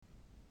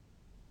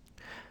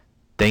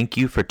Thank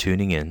you for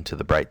tuning in to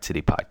the Bright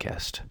City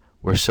Podcast.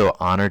 We're so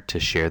honored to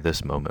share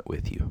this moment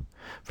with you.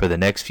 For the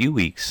next few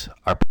weeks,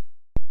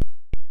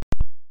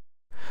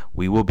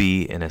 we will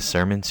be in a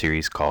sermon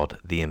series called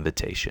The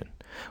Invitation.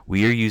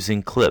 We are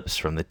using clips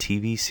from the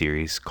TV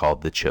series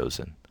called The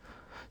Chosen.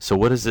 So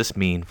what does this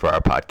mean for our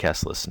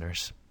podcast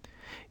listeners?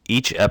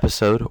 Each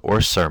episode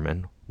or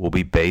sermon will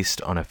be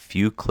based on a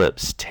few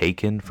clips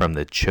taken from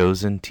the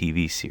Chosen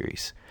TV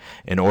series.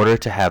 In order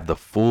to have the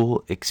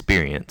full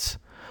experience,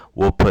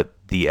 we'll put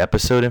the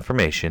episode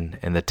information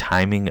and the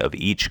timing of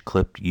each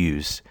clip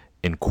used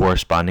in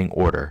corresponding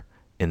order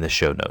in the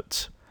show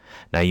notes.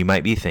 Now you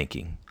might be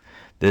thinking,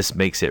 this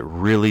makes it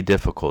really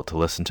difficult to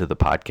listen to the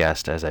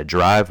podcast as I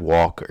drive,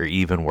 walk, or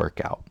even work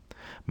out.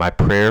 My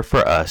prayer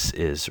for us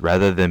is,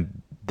 rather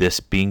than this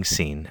being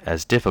seen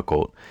as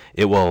difficult,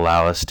 it will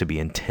allow us to be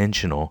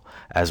intentional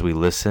as we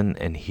listen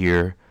and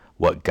hear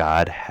what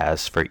God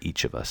has for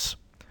each of us.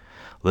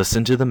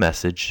 Listen to the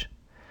message,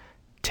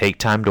 take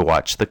time to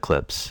watch the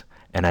clips,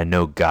 and I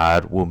know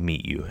God will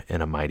meet you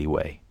in a mighty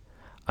way.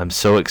 I'm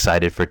so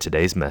excited for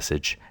today's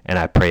message, and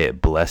I pray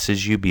it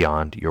blesses you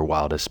beyond your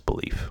wildest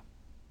belief.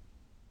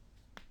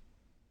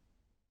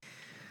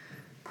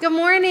 Good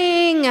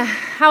morning.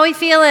 How are we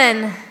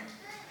feeling?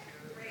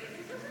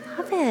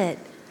 Love it.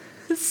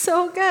 It's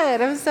so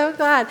good. I'm so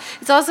glad.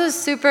 It's also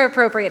super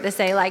appropriate to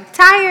say,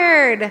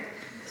 tired,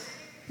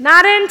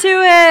 not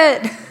into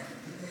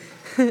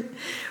it.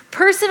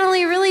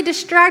 Personally, really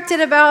distracted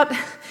about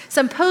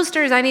some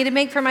posters I need to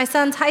make for my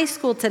son's high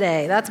school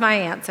today. That's my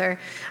answer.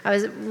 I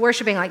was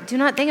worshiping, do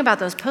not think about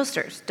those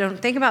posters. Don't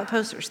think about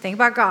posters. Think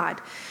about God.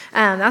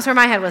 That's where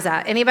my head was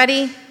at.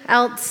 Anybody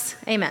else?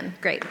 Amen.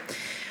 Great.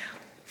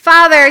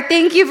 Father,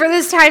 thank you for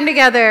this time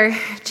together.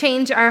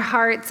 Change our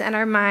hearts and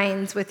our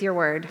minds with your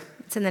word.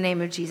 It's in the name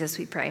of Jesus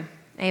we pray.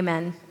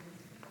 Amen.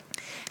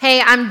 Hey,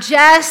 I'm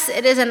Jess.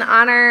 It is an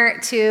honor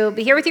to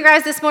be here with you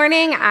guys this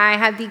morning. I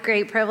have the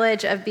great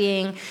privilege of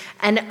being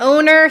an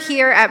owner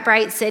here at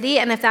Bright City,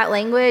 and if that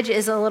language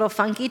is a little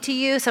funky to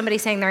you, somebody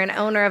saying they're an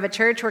owner of a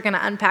church, we're going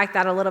to unpack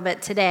that a little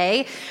bit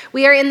today.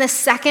 We are in the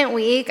second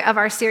week of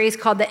our series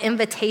called The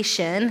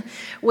Invitation,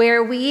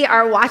 where we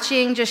are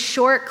watching just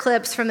short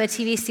clips from the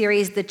TV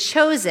series The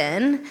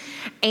Chosen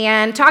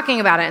and talking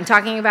about it and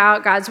talking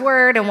about God's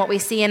word and what we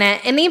see in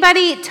it.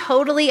 Anybody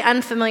totally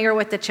unfamiliar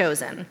with The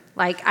Chosen?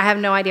 I have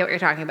no idea what you're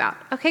talking about.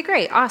 Okay,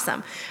 great,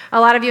 awesome. A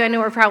lot of you I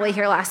know were probably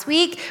here last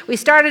week. We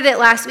started it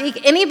last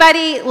week.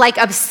 Anybody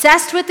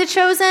obsessed with The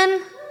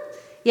Chosen?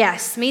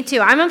 Yes, me too.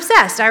 I'm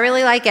obsessed. I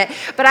really like it.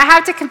 But I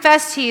have to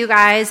confess to you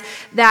guys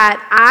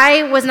that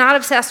I was not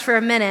obsessed for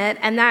a minute,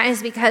 and that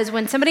is because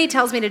when somebody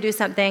tells me to do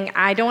something,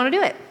 I don't want to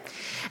do it.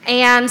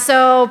 And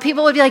so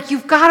people would be like,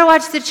 you've got to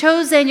watch The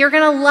Chosen. You're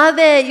going to love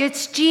it.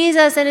 It's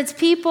Jesus and it's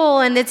people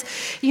and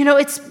it's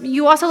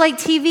you also like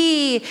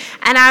TV.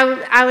 And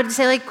I would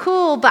say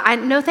cool, but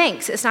no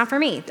thanks. It's not for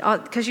me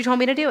because you told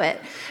me to do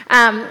it.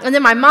 And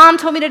then my mom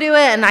told me to do it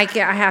and I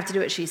have to do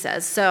what she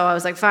says. So I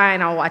was like,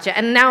 fine, I'll watch it.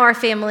 And now our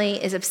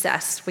family is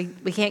obsessed. We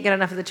can't get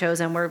enough of The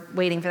Chosen. We're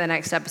waiting for the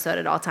next episode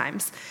at all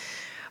times.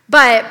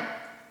 But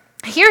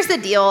here's the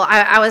deal.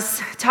 I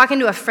was talking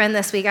to a friend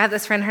this week. I have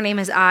this friend, her name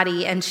is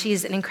Adi, and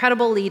she's an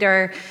incredible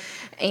leader,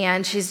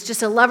 and she's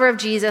just a lover of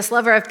Jesus,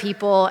 lover of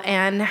people,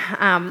 and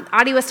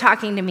Adi was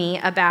talking to me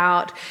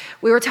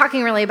we were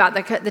talking really about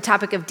the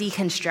topic of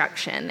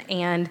deconstruction,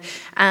 and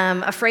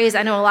a phrase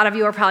I know a lot of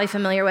you are probably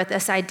familiar with,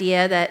 this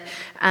idea that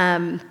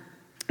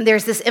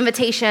there's this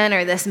invitation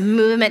or this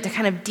movement to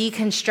kind of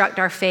deconstruct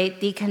our faith,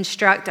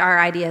 deconstruct our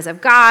ideas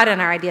of God and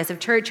our ideas of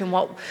church and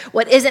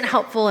what isn't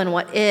helpful and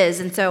what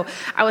is. And so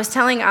I was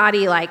telling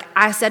Adi,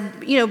 I said,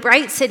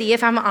 Bright City,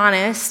 if I'm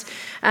honest,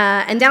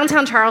 and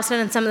downtown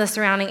Charleston and some of the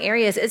surrounding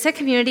areas, it's a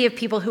community of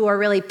people who are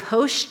really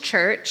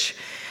post-church.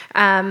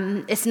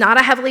 It's not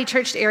a heavily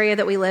churched area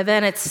that we live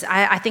in.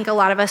 I think a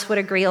lot of us would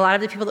agree. A lot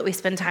of the people that we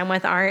spend time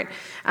with aren't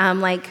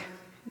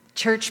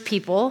church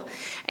people.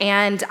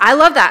 And I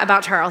love that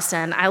about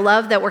Charleston. I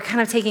love that we're kind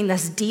of taking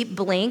this deep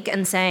blink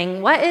and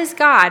saying, what is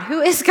God?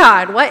 Who is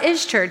God? What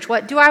is church?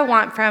 What do I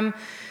want from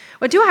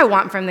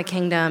the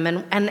kingdom?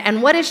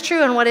 And what is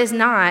true and what is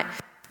not?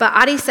 But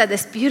Adi said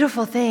this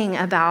beautiful thing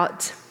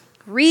about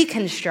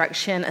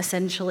reconstruction,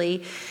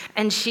 essentially.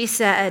 And she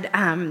said,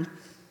 the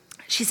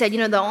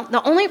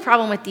only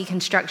problem with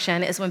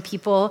deconstruction is when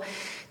people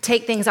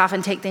take things off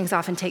and take things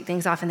off and take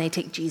things off and they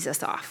take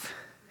Jesus off.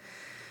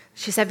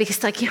 She said, because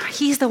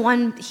he's the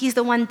one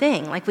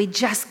thing. We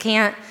just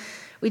can't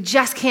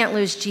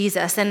lose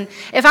Jesus. And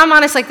if I'm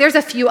honest, there's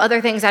a few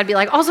other things I'd be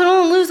also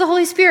don't lose the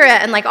Holy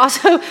Spirit. And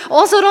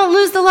also don't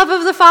lose the love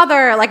of the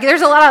Father.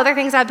 There's a lot of other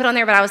things I'd put on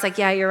there, but I was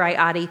yeah, you're right,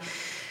 Adi.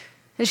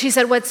 And she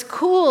said, what's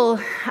cool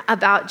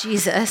about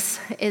Jesus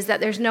is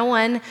that there's no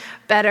one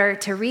better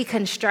to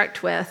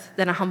reconstruct with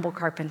than a humble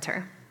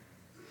carpenter.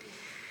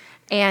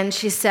 And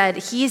she said,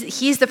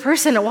 he's the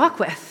person to walk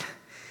with.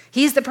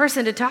 He's the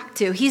person to talk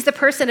to. He's the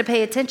person to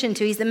pay attention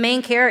to. He's the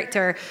main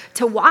character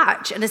to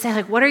watch and to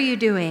say, what are you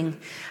doing?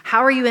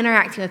 How are you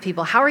interacting with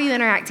people? How are you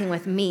interacting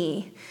with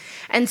me?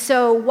 And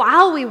so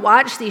while we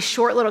watch these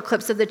short little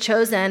clips of The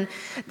Chosen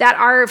that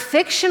are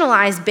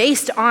fictionalized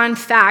based on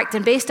fact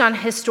and based on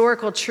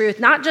historical truth,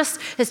 not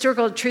just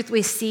historical truth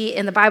we see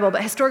in the Bible,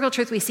 but historical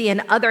truth we see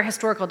in other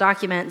historical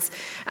documents,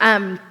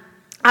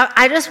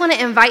 I just want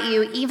to invite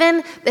you,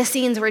 even the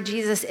scenes where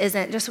Jesus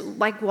isn't, just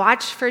like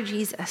watch for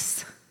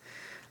Jesus.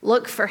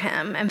 Look for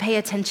him and pay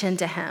attention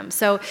to him.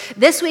 So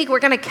this week, we're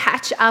going to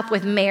catch up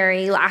with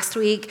Mary. Last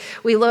week,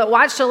 we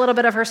watched a little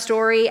bit of her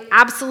story.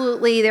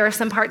 Absolutely, there were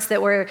some parts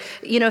that were,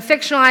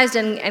 fictionalized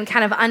and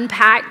kind of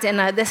unpacked,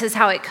 and this is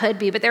how it could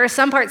be. But there are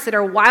some parts that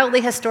are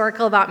wildly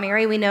historical about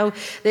Mary. We know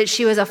that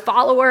she was a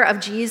follower of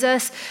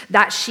Jesus,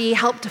 that she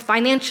helped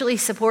financially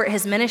support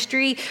his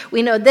ministry.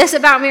 We know this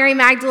about Mary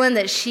Magdalene,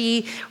 that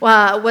she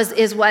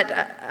is what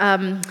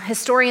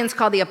historians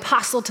call the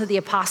apostle to the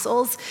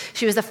apostles.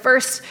 She was the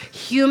first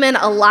human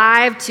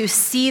alive to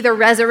see the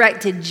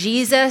resurrected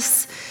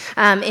Jesus.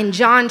 In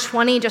John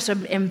 20, just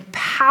a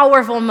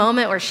powerful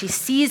moment where she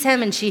sees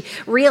him and she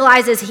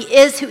realizes he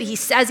is who he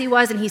says he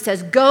was, and he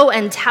says, go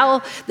and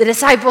tell the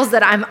disciples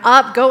that I'm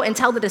up. Go and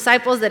tell the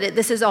disciples that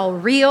this is all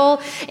real.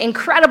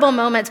 Incredible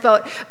moments,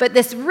 but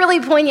this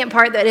really poignant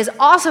part that is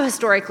also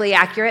historically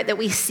accurate that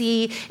we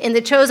see in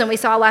The Chosen, we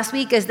saw last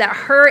week, is that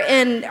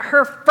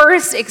her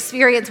first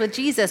experience with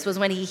Jesus was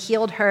when he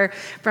healed her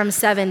from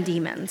 7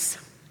 demons.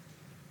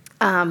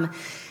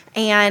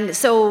 And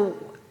so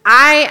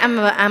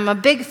I'm a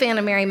big fan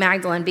of Mary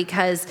Magdalene,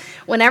 because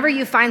whenever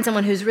you find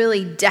someone who's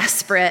really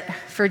desperate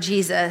for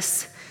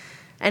Jesus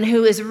and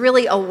who is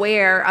really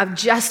aware of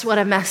just what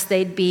a mess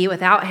they'd be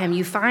without him,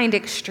 you find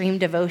extreme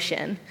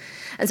devotion.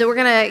 And so we're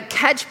going to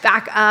catch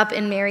back up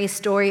in Mary's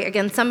story.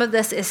 Again, some of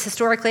this is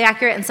historically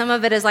accurate, and some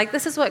of it is like,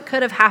 this is what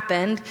could have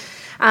happened.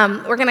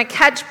 We're going to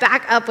catch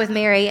back up with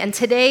Mary, and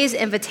today's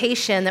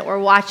invitation that we're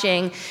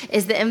watching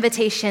is the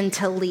invitation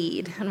to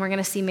lead. And we're going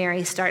to see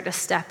Mary start to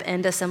step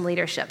into some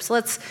leadership. So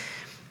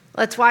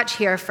let's watch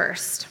here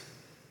first.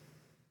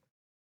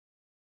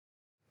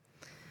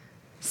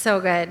 So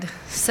good.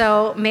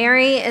 So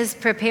Mary is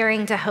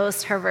preparing to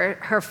host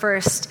her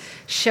first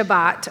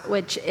Shabbat,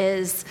 which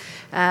is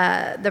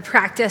the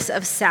practice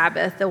of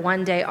Sabbath, the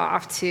one day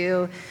off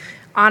to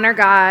honor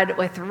God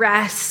with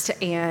rest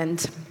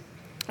and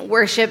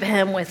worship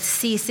him with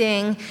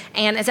ceasing.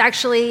 And it's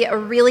actually a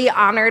really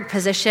honored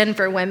position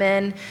for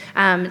women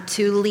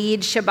to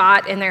lead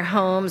Shabbat in their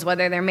homes,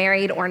 whether they're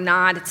married or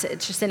not.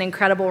 It's just an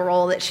incredible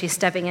role that she's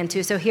stepping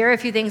into. So here are a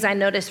few things I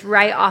noticed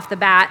right off the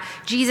bat.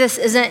 Jesus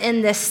isn't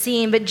in this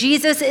scene, but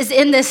Jesus is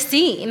in this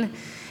scene.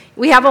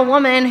 We have a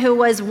woman who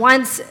was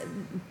once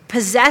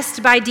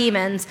possessed by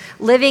demons,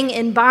 living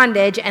in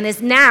bondage, and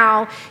is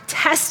now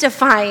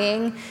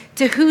testifying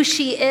to who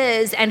she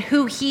is and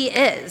who he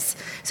is.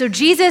 So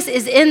Jesus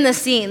is in the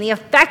scene. The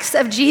effects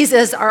of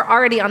Jesus are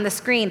already on the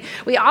screen.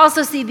 We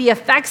also see the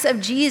effects of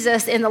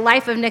Jesus in the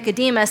life of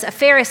Nicodemus, a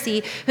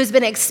Pharisee who's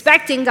been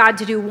expecting God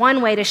to do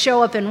one way, to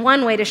show up in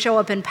one way, to show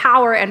up in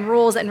power and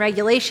rules and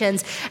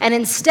regulations. And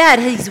instead,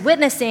 he's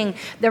witnessing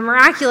the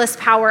miraculous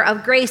power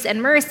of grace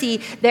and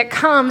mercy that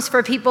comes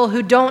for people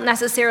who don't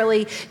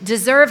necessarily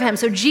deserve him.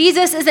 So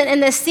Jesus isn't in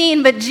this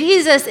scene, but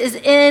Jesus is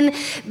in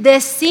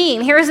this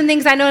scene. Here are some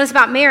things I noticed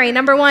about Mary.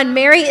 Number one,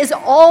 Mary is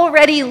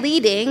already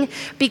leading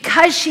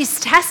because she's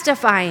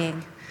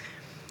testifying,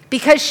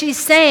 because she's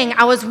saying,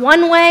 I was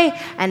one way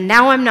and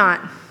now I'm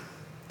not.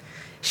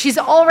 She's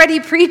already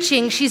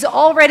preaching. She's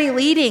already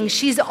leading.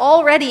 She's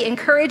already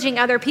encouraging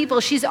other people.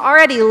 She's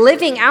already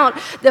living out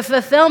the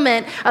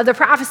fulfillment of the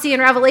prophecy in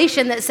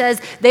Revelation that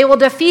says they will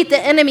defeat the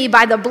enemy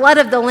by the blood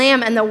of the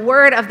Lamb and the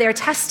word of their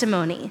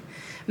testimony.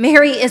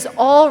 Mary is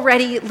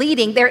already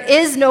leading. There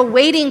is no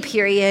waiting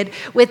period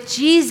with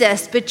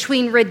Jesus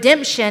between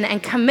redemption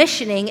and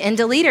commissioning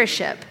into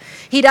leadership.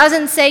 He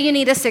doesn't say you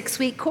need a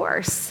 6-week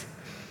course.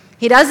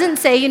 He doesn't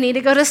say you need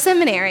to go to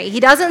seminary. He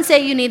doesn't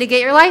say you need to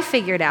get your life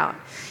figured out.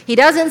 He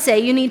doesn't say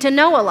you need to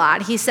know a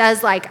lot. He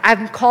says,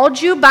 I've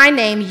called you by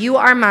name. You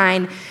are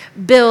mine.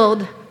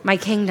 Build my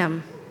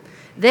kingdom.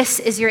 This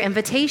is your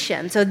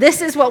invitation. So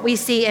this is what we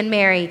see in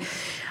Mary.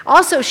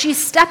 Also, she's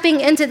stepping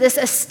into this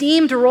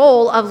esteemed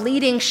role of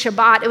leading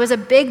Shabbat. It was a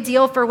big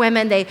deal for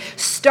women. They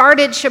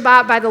started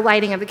Shabbat by the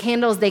lighting of the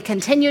candles. They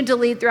continued to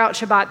lead throughout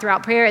Shabbat,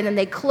 throughout prayer, and then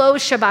they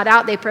closed Shabbat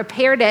out. They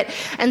prepared it.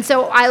 And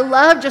so I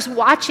love just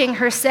watching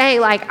her say,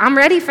 I'm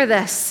ready for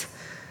this.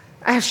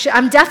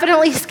 I'm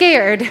definitely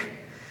scared.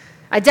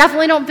 I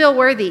definitely don't feel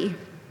worthy.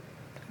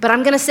 But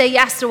I'm going to say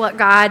yes to what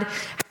God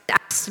has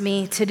asked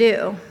me to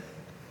do.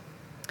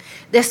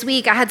 This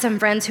week, I had some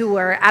friends who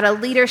were at a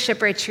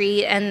leadership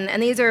retreat, and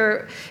these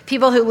are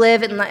people who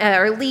live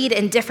or lead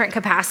in different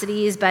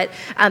capacities, but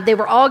they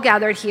were all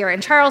gathered here in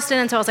Charleston,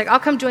 and so I was like,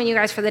 I'll come join you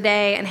guys for the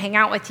day and hang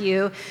out with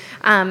you.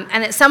 And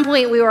at some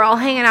point, we were all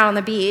hanging out on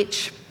the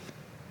beach,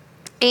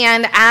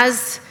 and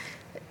as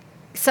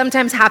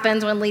sometimes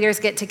happens when leaders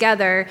get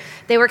together,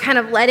 they were kind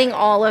of letting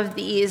all of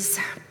these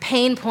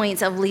pain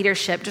points of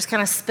leadership just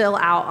kind of spill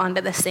out onto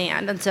the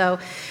sand. And so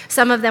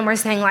some of them were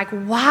saying,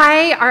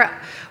 why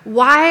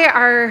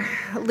are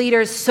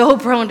leaders so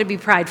prone to be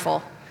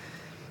prideful?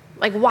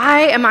 Like,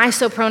 why am I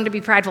so prone to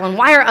be prideful? And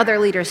why are other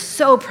leaders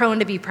so prone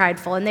to be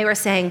prideful? And they were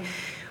saying,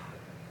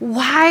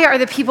 why are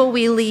the people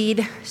we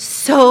lead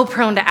so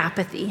prone to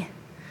apathy?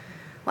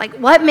 Like,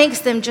 what makes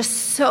them just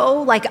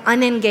so,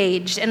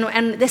 unengaged?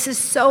 And this is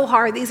so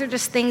hard. These are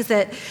just things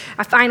that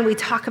I find we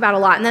talk about a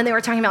lot. And then they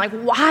were talking about,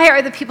 why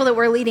are the people that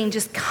we're leading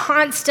just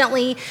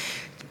constantly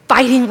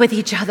fighting with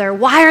each other?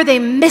 Why are they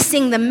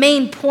missing the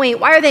main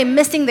point? Why are they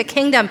missing the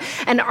kingdom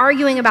and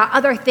arguing about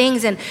other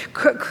things and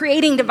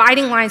creating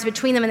dividing lines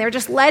between them? And they were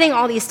just letting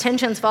all these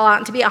tensions fall out.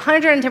 And to be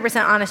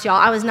 110% honest, y'all,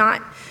 I was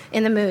not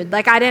in the mood.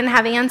 I didn't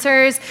have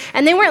answers.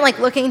 And they weren't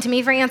looking to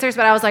me for answers,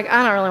 but I was like,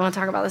 I don't really want to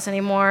talk about this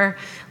anymore.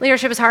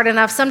 Leadership is hard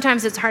enough.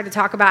 Sometimes it's hard to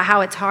talk about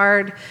how it's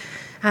hard.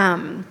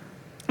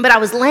 But I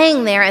was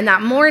laying there, and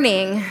that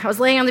morning, I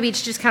was laying on the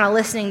beach just kind of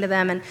listening to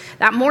them. And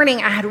that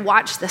morning, I had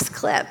watched this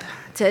clip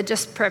to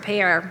just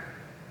prepare.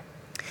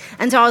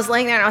 And so I was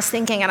laying there, and I was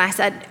thinking, and I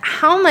said,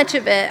 how much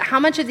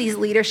of these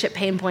leadership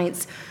pain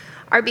points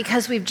are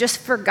because we've just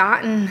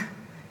forgotten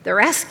the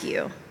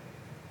rescue?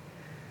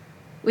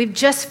 We've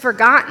just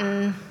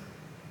forgotten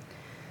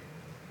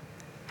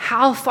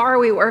how far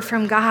we were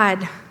from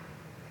God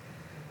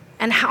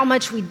and how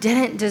much we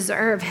didn't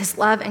deserve his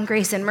love and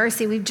grace and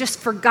mercy. We've just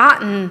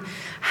forgotten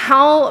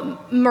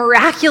how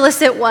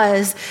miraculous it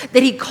was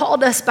that he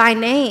called us by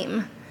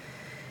name.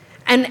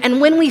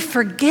 And when we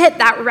forget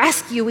that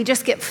rescue, we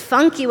just get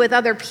funky with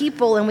other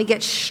people, and we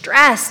get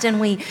stressed, and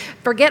we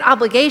forget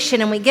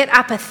obligation, and we get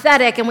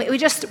apathetic, and we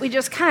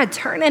just kind of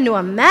turn into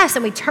a mess,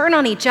 and we turn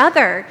on each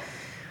other.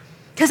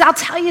 Because I'll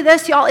tell you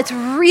this, y'all, it's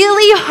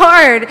really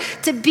hard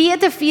to be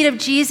at the feet of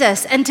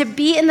Jesus and to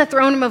be in the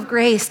throne room of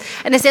grace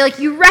and to say,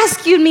 you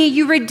rescued me,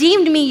 you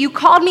redeemed me, you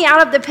called me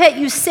out of the pit,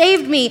 you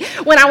saved me.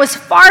 When I was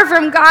far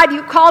from God,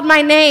 you called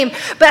my name.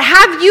 But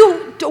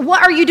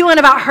what are you doing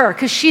about her?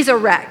 Because she's a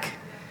wreck.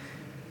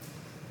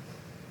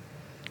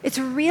 It's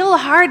real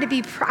hard to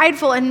be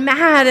prideful and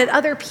mad at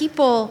other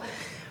people.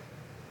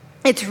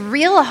 It's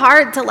real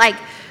hard to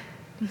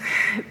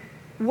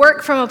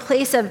work from a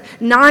place of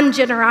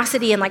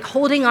non-generosity and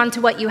holding on to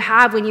what you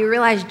have when you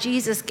realize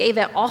Jesus gave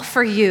it all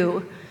for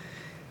you.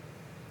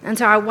 And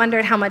so I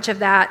wondered how much of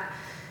that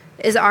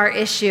is our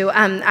issue.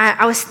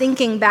 I was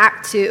thinking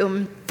back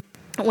to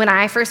when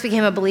I first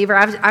became a believer.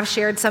 I've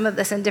shared some of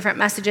this in different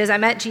messages. I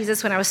met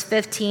Jesus when I was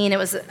 15. It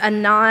was a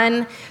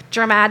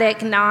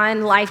non-dramatic,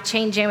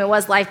 non-life-changing. It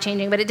was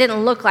life-changing, but it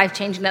didn't look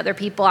life-changing to other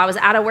people. I was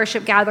at a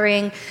worship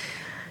gathering,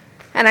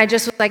 and I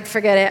just was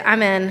forget it,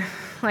 I'm in.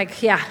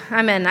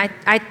 I'm in.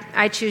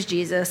 I choose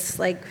Jesus,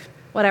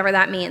 whatever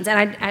that means.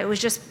 And it was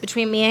just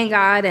between me and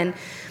God. And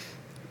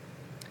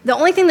the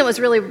only thing that was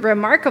really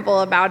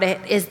remarkable about it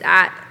is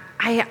that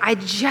I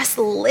just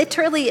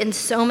literally, in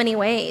so many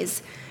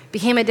ways,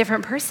 became a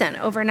different person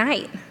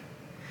overnight.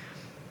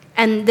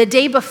 And the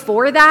day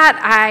before that,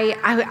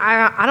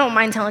 I don't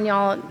mind telling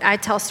y'all, I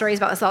tell stories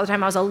about this all the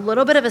time. I was a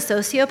little bit of a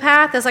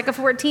sociopath as a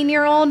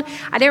 14-year-old.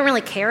 I didn't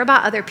really care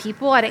about other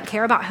people. I didn't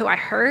care about who I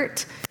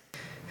hurt.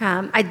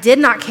 I did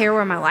not care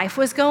where my life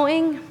was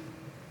going.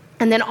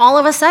 And then all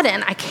of a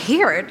sudden, I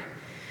cared.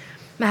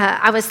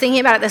 I was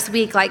thinking about it this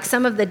week,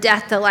 some of the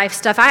death to life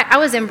stuff. I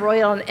was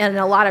embroiled in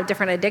a lot of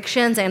different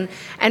addictions, and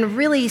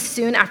really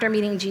soon after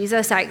meeting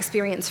Jesus, I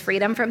experienced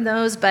freedom from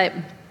those. But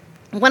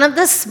one of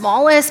the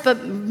smallest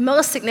but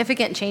most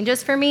significant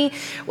changes for me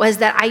was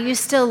that I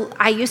used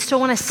to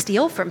want to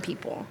steal from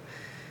people.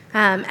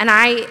 And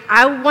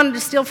I wanted to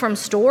steal from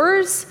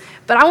stores,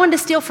 but I wanted to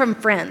steal from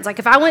friends.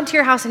 If I went to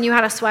your house and you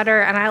had a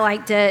sweater and I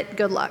liked it,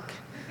 good luck.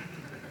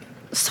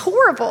 It's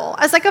horrible.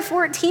 As a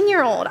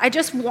 14-year-old, I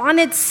just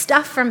wanted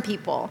stuff from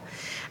people.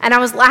 And I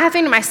was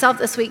laughing to myself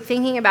this week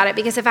thinking about it,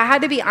 because if I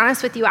had to be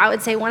honest with you, I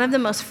would say one of the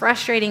most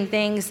frustrating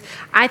things,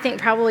 I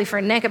think probably for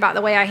Nick, about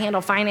the way I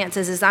handle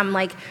finances is I'm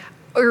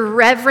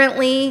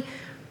irreverently,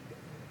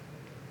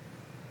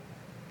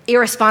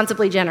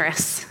 irresponsibly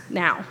generous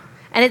now.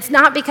 And it's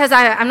not because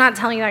I'm not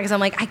telling you that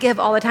because I give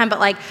all the time, but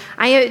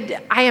I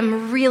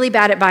am really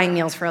bad at buying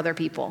meals for other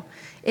people.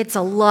 It's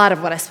a lot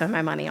of what I spend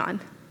my money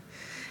on.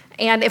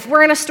 And if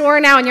we're in a store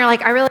now and you're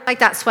I really like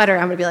that sweater,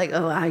 I'm going to be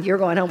oh, wow, you're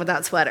going home with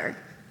that sweater.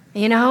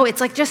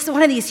 It's just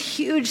one of these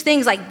huge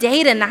things,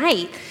 day to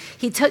night.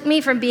 He took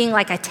me from being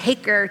a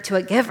taker to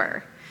a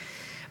giver.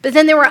 But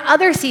then there were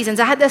other seasons.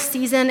 I had this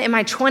season in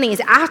my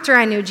 20s after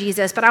I knew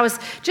Jesus, but I was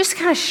just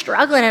kind of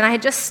struggling, and I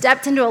had just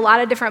stepped into a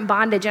lot of different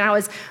bondage, and I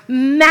was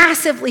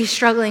massively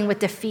struggling with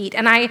defeat.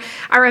 And I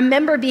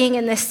remember being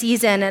in this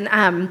season, and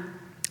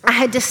I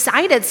had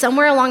decided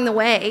somewhere along the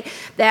way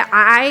that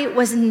I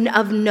was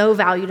of no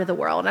value to the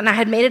world. And I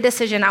had made a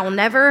decision, I will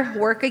never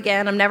work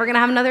again. I'm never going to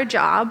have another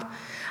job.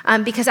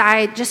 Because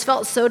I just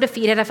felt so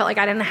defeated. I felt like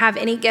I didn't have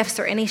any gifts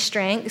or any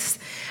strengths.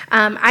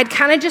 I'd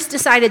kind of just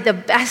decided the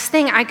best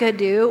thing I could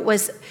do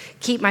was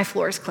keep my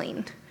floors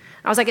clean.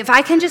 I was like, if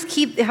I can just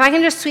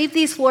sweep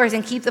these floors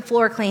and keep the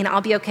floor clean,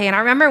 I'll be okay. And I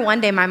remember one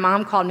day my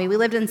mom called me. We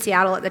lived in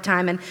Seattle at the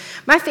time, and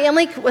my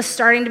family was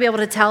starting to be able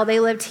to tell. They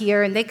lived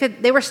here, and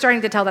they were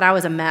starting to tell that I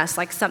was a mess,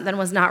 like something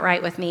was not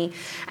right with me.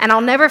 And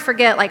I'll never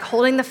forget, like,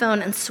 holding the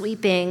phone and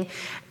sweeping.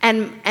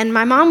 And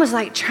my mom was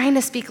like trying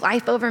to speak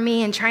life over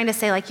me and trying to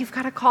say, like, you've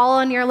got a call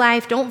on your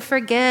life. Don't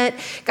forget,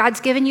 God's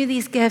given you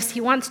these gifts.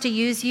 He wants to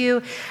use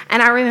you.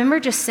 And I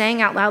remember just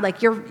saying out loud,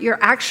 like, you're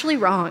actually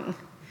wrong.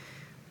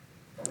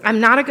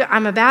 I'm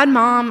a bad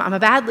mom. I'm a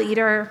bad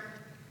leader.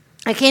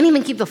 I can't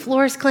even keep the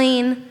floors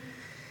clean.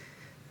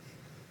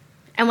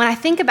 And when I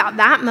think about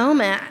that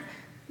moment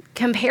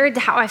compared to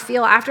how I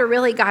feel after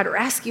really God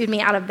rescued me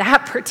out of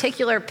that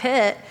particular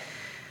pit,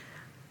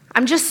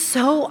 I'm just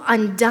so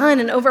undone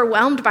and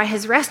overwhelmed by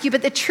his rescue.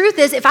 But the truth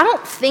is, if I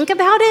don't think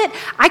about it,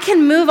 I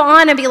can move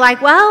on and be like,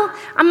 well,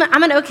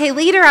 I'm an okay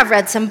leader. I've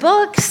read some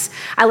books.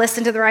 I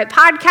listened to the right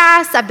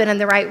podcasts. I've been in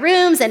the right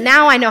rooms. And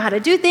now I know how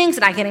to do things,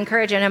 and I can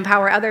encourage and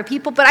empower other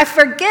people. But I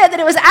forget that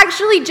it was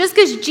actually just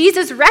because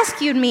Jesus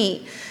rescued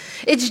me.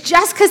 It's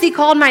just because he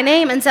called my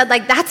name and said,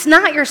 like, that's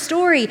not your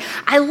story.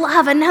 I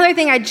love another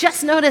thing I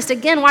just noticed,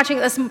 again, watching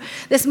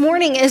this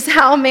morning, is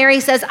how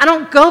Mary says, I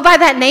don't go by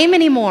that name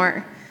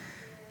anymore.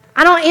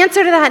 I don't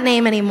answer to that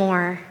name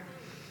anymore.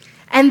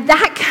 And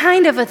that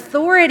kind of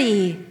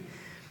authority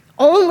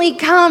only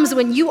comes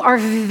when you are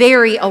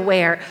very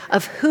aware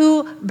of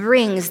who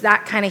brings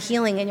that kind of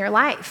healing in your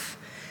life.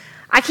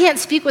 I can't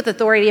speak with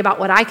authority about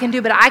what I can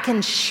do, but I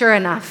can sure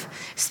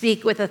enough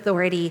speak with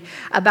authority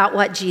about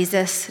what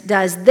Jesus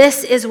does.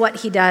 This is what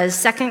he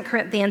does. 2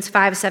 Corinthians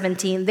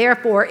 5:17.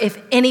 Therefore, if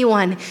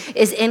anyone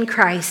is in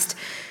Christ,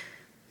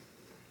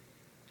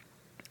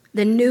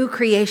 the new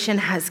creation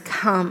has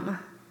come.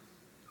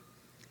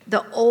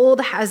 The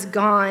old has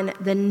gone,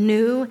 the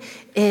new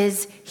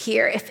is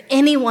here. If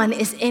anyone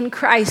is in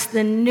Christ,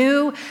 the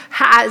new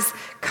has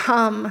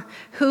come.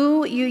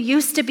 Who you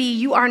used to be,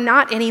 you are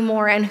not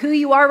anymore. And who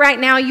you are right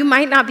now, you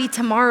might not be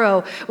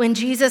tomorrow when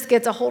Jesus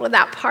gets a hold of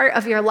that part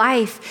of your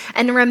life.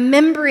 And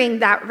remembering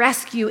that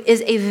rescue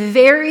is a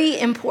very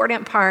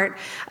important part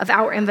of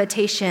our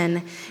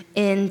invitation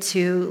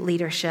into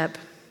leadership.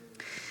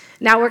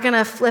 Now we're going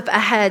to flip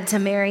ahead to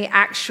Mary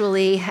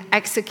actually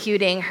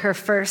executing her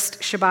first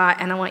Shabbat,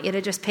 and I want you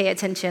to just pay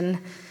attention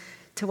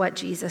to what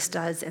Jesus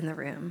does in the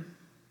room.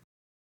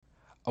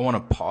 I want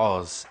to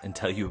pause and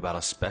tell you about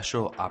a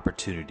special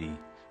opportunity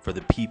for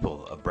the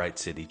people of Bright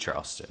City,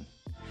 Charleston.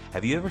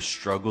 Have you ever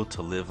struggled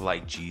to live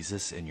like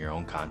Jesus in your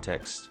own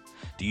context?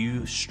 Do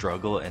you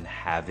struggle in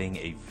having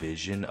a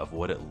vision of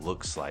what it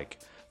looks like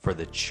for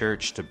the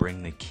church to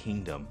bring the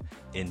kingdom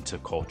into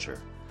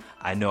culture?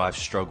 I know I've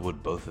struggled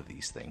with both of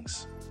these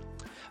things.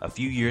 A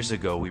few years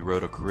ago, we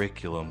wrote a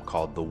curriculum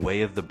called The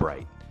Way of the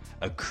Bright,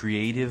 a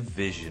creative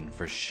vision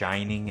for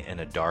shining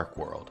in a dark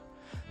world.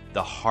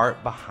 The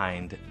heart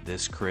behind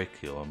this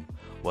curriculum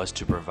was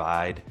to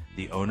provide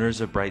the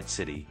owners of Bright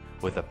City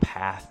with a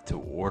path to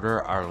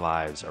order our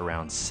lives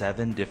around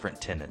 7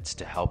 different tenets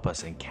to help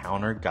us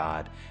encounter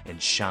God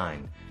and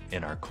shine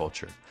in our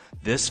culture.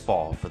 This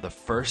fall, for the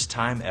first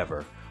time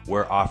ever,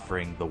 we're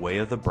offering The Way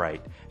of the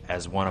Bright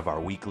as one of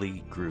our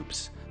weekly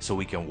groups so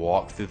we can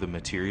walk through the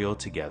material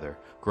together,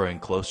 growing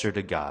closer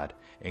to God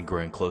and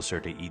growing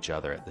closer to each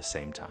other at the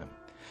same time.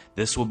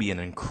 This will be an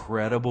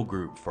incredible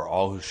group for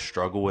all who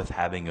struggle with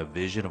having a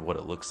vision of what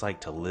it looks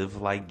like to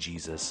live like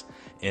Jesus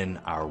in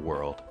our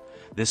world.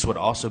 This would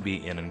also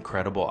be an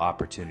incredible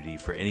opportunity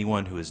for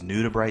anyone who is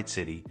new to Bright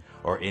City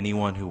or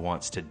anyone who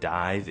wants to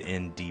dive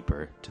in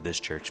deeper to this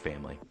church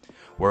family.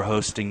 We're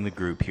hosting the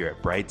group here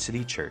at Bright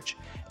City Church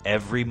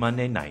every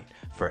Monday night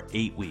for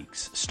 8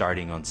 weeks,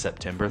 starting on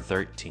September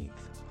 13th.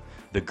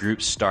 The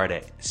groups start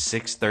at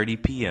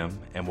 6:30 p.m.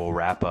 and will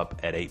wrap up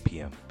at 8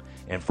 p.m.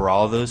 And for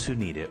all those who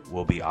need it,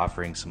 we'll be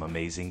offering some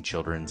amazing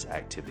children's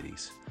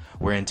activities.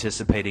 We're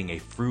anticipating a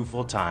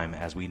fruitful time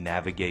as we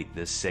navigate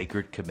this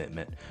sacred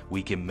commitment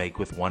we can make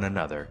with one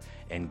another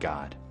and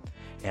God.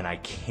 And I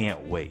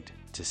can't wait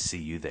to see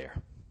you there.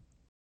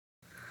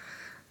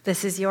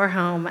 This is your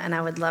home, and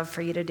I would love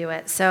for you to do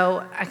it.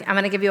 So I'm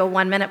going to give you a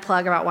 1-minute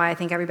plug about why I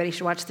think everybody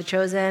should watch The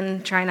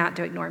Chosen. Try not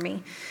to ignore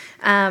me.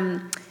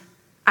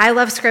 I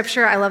love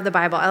Scripture. I love the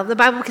Bible. I love the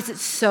Bible because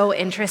it's so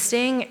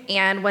interesting.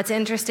 And what's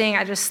interesting,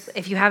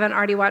 if you haven't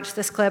already watched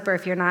this clip or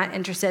if you're not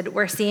interested,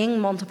 we're seeing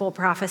multiple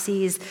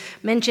prophecies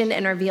mentioned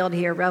and revealed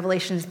here.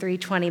 Revelations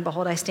 3:20,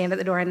 behold, I stand at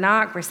the door and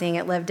knock. We're seeing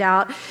it lived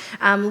out.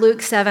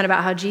 Luke 7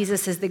 about how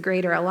Jesus is the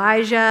greater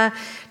Elijah.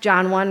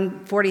 John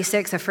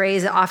 1:46, a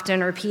phrase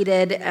often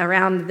repeated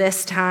around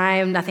this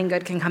time, nothing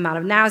good can come out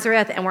of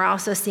Nazareth. And we're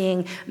also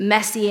seeing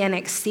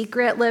messianic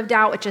secret lived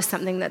out, which is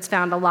something that's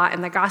found a lot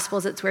in the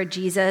Gospels. It's where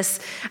Jesus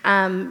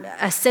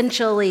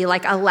essentially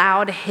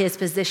allowed his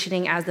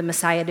positioning as the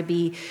Messiah to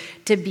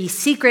be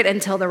secret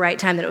until the right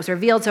time that it was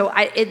revealed. So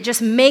it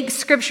just makes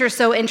Scripture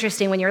so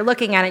interesting when you're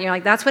looking at it and you're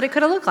like, that's what it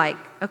could have looked like.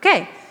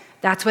 Okay,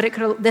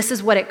 this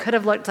is what it could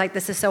have looked like.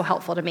 This is so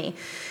helpful to me.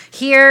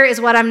 Here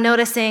is what I'm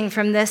noticing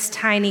from this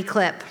tiny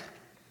clip.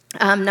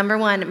 Number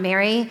one,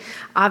 Mary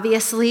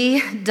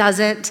obviously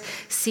doesn't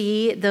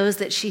see those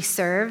that she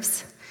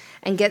serves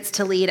and gets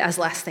to lead as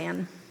less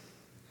than.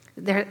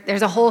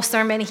 There's a whole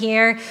sermon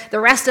here. The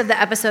rest of the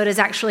episode is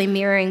actually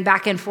mirroring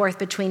back and forth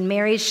between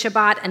Mary's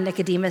Shabbat and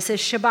Nicodemus's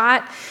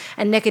Shabbat.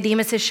 And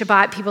Nicodemus's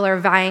Shabbat, people are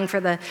vying for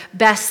the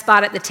best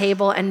spot at the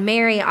table. And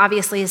Mary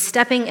obviously is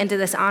stepping into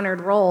this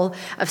honored role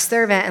of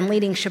servant and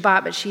leading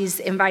Shabbat, but she's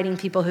inviting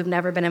people who've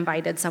never been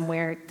invited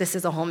somewhere. This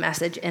is a whole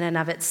message in and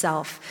of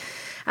itself.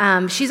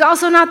 She's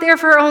also not there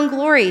for her own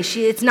glory.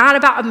 It's not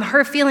about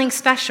her feeling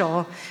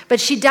special,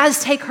 but she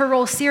does take her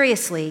role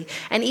seriously.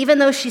 And even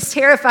though she's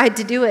terrified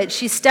to do it,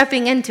 she's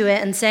stepping into it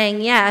and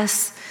saying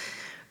yes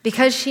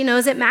because she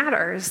knows it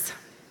matters,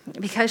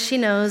 because she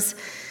knows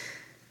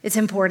it's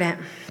important.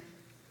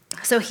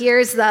 So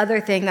here's the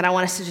other thing that I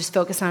want us to just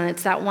focus on.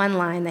 It's that one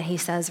line that he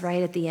says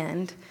right at the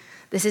end.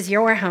 This is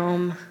your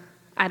home.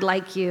 I'd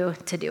like you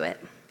to do it.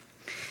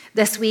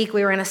 This week,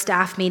 we were in a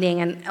staff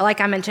meeting, and like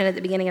I mentioned at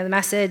the beginning of the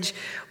message,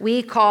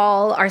 we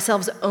call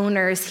ourselves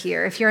owners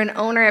here. If you're an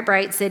owner at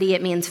Bright City,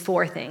 it means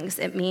 4 things.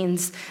 It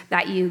means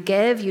that you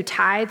give, you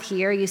tithe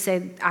here. You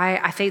say,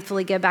 I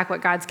faithfully give back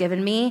what God's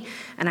given me,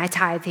 and I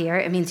tithe here.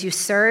 It means you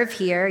serve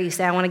here. You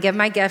say, I want to give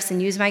my gifts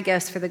and use my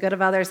gifts for the good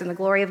of others and the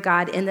glory of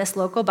God in this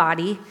local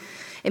body.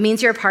 It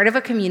means you're a part of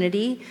a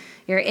community.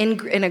 You're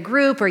in a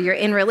group or you're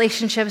in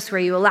relationships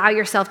where you allow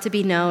yourself to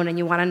be known and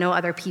you want to know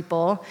other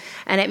people.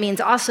 And it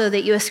means also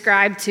that you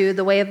ascribe to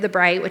the way of the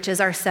bright, which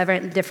is our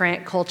 7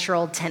 different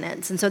cultural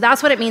tenets. And so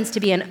that's what it means to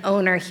be an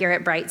owner here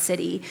at Bright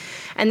City.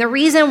 And the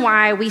reason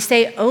why we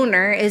say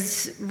owner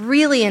is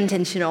really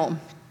intentional.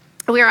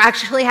 We are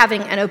actually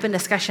having an open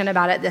discussion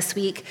about it this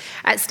week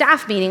at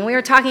staff meeting. We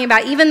were talking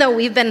about, even though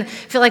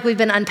feel like we've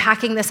been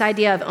unpacking this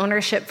idea of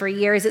ownership for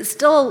years, it's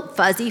still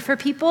fuzzy for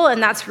people,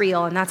 and that's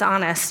real and that's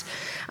honest.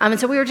 And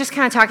so we were just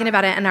kind of talking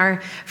about it, and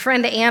our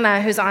friend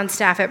Anna, who's on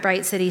staff at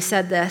Bright City,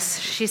 said this.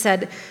 She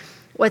said,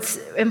 what's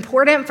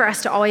important for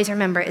us to always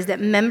remember is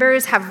that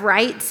members have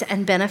rights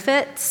and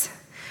benefits,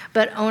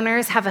 but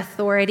owners have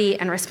authority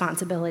and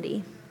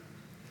responsibility.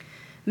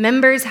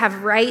 Members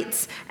have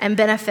rights and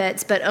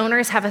benefits, but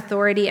owners have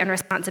authority and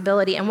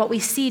responsibility. And what we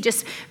see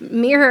just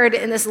mirrored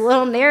in this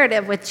little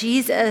narrative with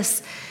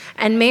Jesus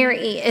and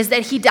Mary is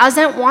that he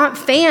doesn't want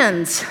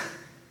fans,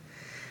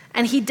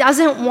 and he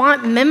doesn't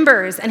want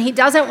members, and he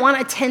doesn't want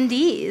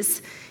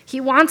attendees. He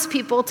wants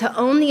people to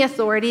own the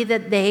authority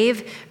that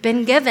they've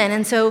been given.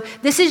 And so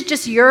this is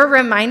just your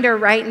reminder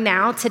right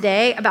now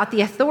today about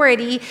the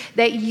authority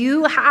that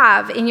you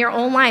have in your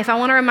own life. I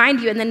want to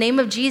remind you in the name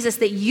of Jesus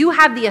that you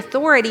have the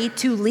authority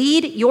to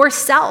lead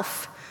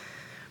yourself.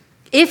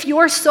 If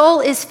your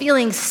soul is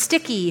feeling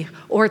sticky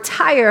or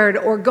tired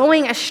or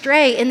going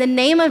astray, in the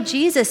name of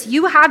Jesus,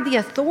 you have the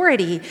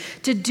authority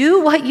to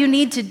do what you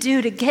need to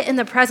do to get in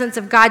the presence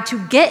of God,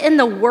 to get in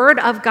the Word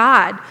of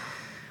God,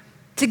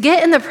 to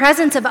get in the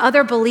presence of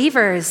other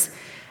believers,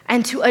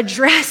 and to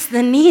address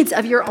the needs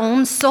of your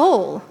own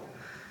soul.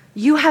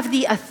 You have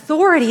the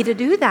authority to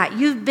do that.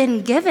 You've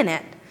been given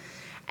it.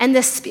 And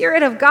the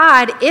Spirit of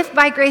God, if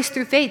by grace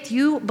through faith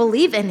you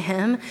believe in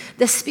him,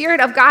 the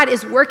Spirit of God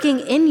is working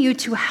in you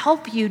to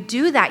help you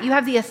do that. You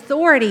have the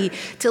authority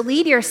to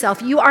lead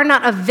yourself. You are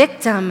not a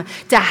victim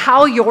to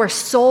how your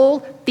soul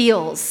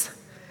feels.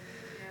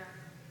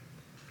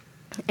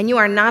 And you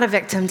are not a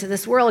victim to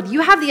this world.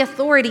 You have the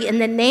authority in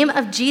the name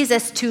of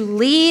Jesus to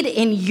lead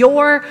in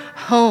your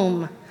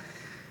home.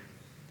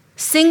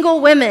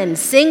 Single women,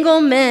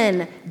 single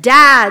men,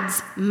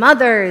 dads,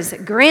 mothers,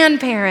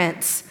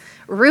 grandparents,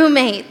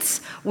 roommates,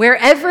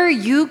 wherever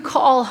you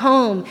call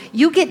home,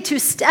 you get to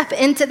step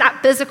into that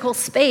physical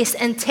space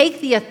and take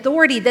the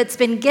authority that's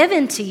been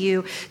given to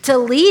you to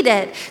lead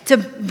it, to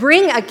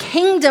bring a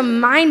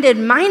kingdom-minded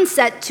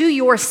mindset to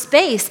your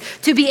space,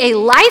 to be a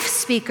life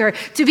speaker,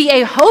 to be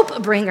a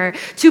hope bringer,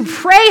 to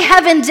pray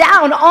heaven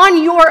down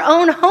on your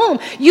own home.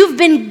 You've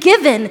been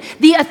given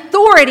the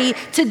authority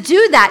to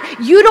do that.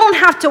 You don't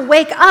have to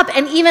wake up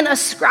and even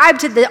ascribe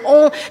to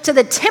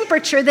the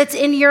temperature that's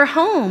in your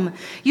home.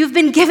 You've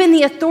been given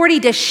the authority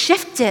to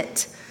shift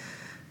it.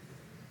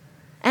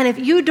 And if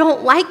you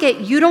don't like it,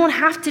 you don't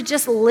have to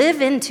just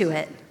live into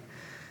it.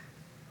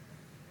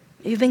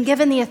 You've been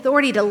given the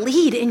authority to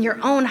lead in your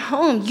own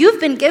home. You've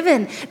been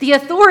given the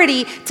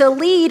authority to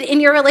lead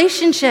in your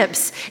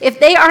relationships. If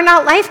they are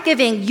not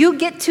life-giving, you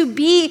get to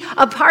be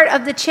a part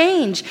of the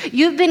change.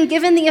 You've been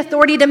given the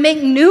authority to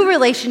make new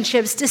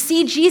relationships, to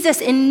see Jesus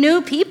in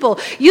new people.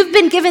 You've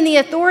been given the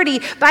authority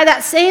by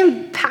that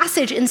same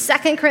passage in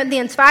 2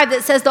 Corinthians 5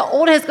 that says the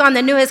old has gone,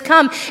 the new has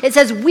come. It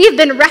says we've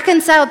been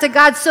reconciled to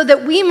God so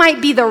that we might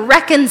be the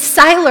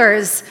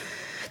reconcilers.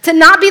 To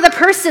not be the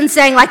person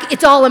saying, like,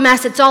 it's all a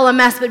mess,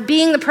 but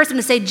being the person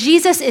to say,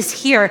 Jesus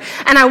is here,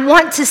 and I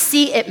want to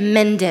see it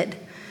mended.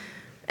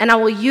 And I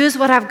will use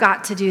what I've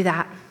got to do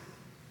that.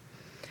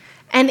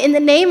 And in the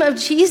name of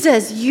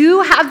Jesus,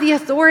 you have the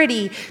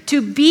authority to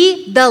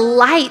be the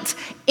light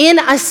in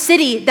a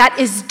city that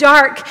is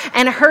dark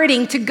and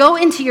hurting, to go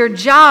into your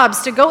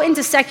jobs, to go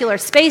into secular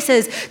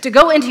spaces, to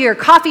go into your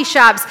coffee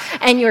shops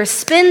and your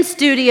spin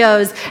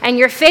studios and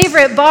your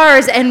favorite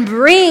bars and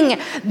bring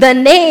the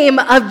name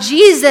of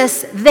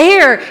Jesus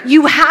there.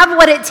 You have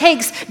what it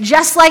takes,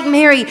 just like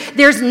Mary.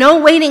 There's no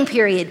waiting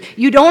period.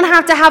 You don't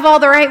have to have all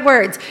the right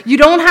words. You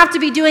don't have to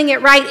be doing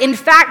it right. In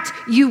fact,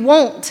 you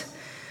won't.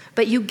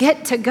 But you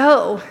get to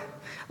go.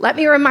 Let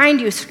me remind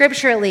you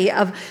scripturally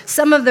of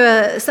some of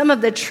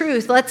the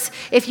truth.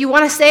 If you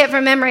want to say it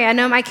from memory, I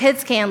know my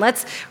kids can.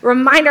 Let's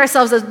remind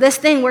ourselves of this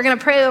thing. We're going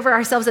to pray over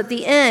ourselves at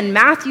the end.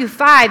 Matthew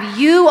 5,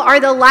 you are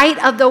the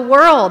light of the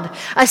world.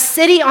 A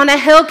city on a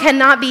hill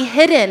cannot be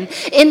hidden.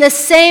 In the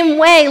same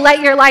way,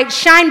 let your light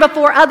shine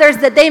before others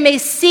that they may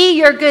see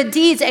your good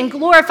deeds and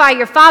glorify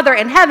your Father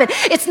in heaven.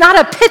 It's not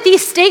a pithy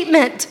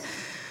statement.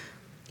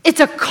 It's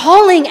a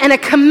calling and a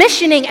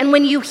commissioning, and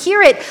when you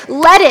hear it,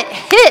 let it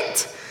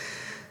hit.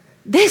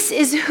 This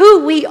is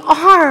who we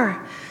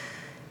are.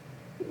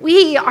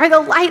 We are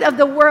the light of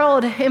the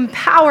world,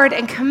 empowered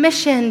and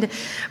commissioned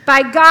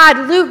by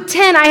God. Luke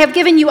 10, I have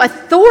given you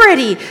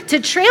authority to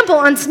trample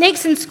on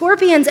snakes and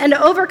scorpions and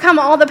to overcome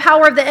all the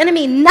power of the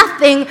enemy.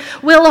 Nothing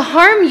will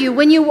harm you.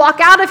 When you walk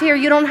out of here,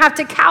 you don't have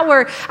to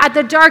cower at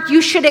the dark.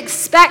 You should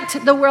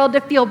expect the world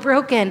to feel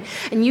broken,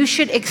 and you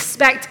should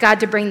expect God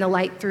to bring the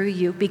light through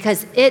you,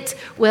 because it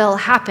will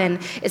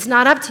happen. It's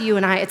not up to you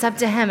and I, it's up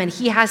to him, and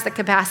he has the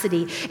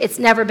capacity. It's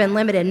never been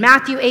limited.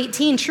 Matthew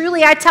 18,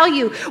 truly I tell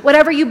you,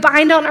 whatever you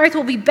bind on earth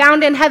will be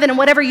bound in heaven, and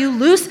whatever you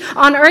loose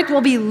on earth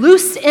will be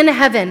loosed in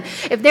heaven.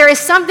 If there is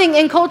something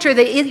in culture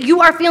that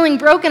you are feeling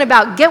broken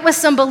about, get with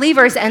some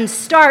believers and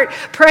start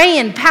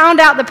praying,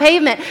 pound out the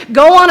pavement,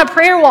 go on a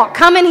prayer walk,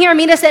 come in here,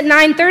 meet us at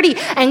 9:30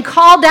 and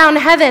call down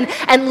heaven,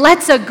 and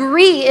let's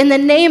agree in the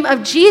name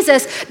of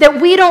Jesus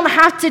that we don't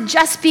have to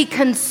just be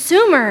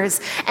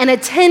consumers and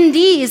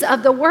attendees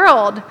of the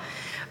world,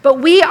 but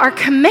we are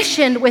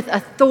commissioned with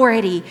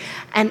authority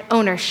and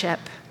ownership.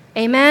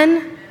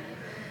 Amen?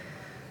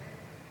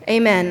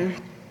 Amen.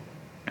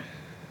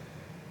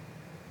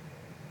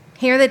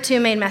 Here are the two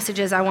main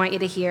messages I want you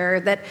to hear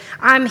that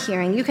I'm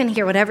hearing. You can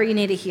hear whatever you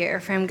need to hear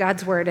from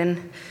God's word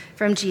and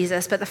from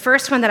Jesus. But the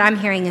first one that I'm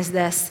hearing is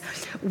this: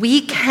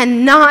 we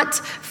cannot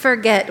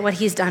forget what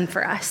he's done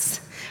for us.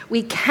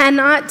 We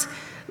cannot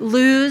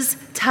lose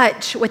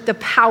touch with the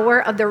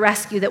power of the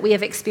rescue that we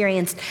have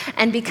experienced.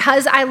 And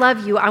because I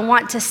love you, I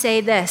want to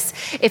say this.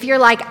 If you're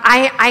like,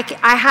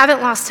 I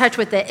haven't lost touch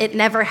with it, it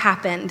never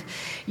happened,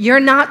 you're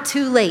not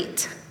too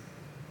late.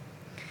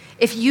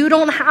 If you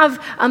don't have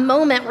a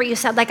moment where you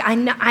said, like,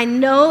 I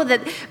know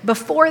that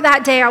before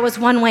that day I was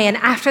one way and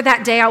after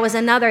that day I was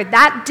another,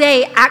 that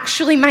day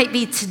actually might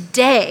be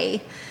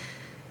today.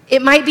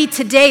 It might be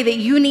today that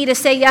you need to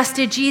say yes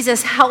to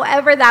Jesus,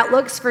 however that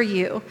looks for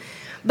you.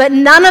 But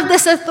none of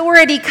this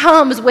authority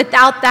comes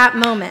without that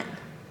moment.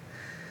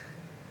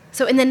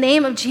 So in the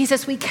name of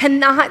Jesus, we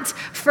cannot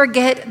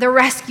forget the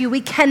rescue.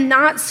 We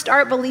cannot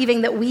start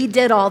believing that we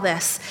did all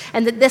this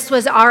and that this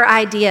was our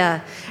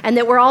idea and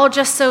that we're all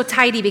just so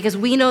tidy because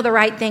we know the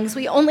right things.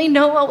 We only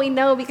know what we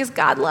know because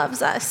God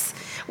loves us.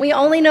 We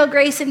only know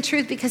grace and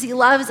truth because he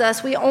loves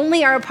us. We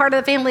only are a part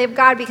of the family of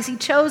God because he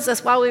chose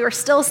us while we were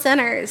still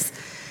sinners.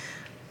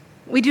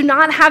 We do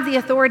not have the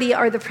authority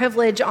or the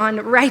privilege on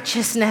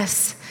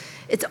righteousness.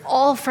 It's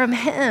all from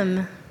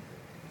him.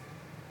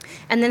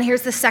 And then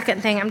here's the second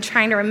thing I'm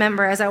trying to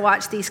remember as I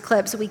watch these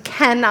clips. We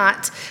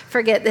cannot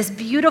forget this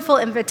beautiful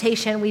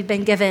invitation we've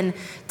been given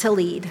to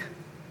lead.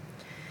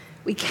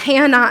 We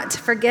cannot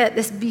forget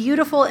this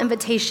beautiful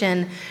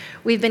invitation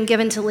we've been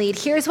given to lead.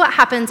 Here's what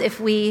happens if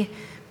we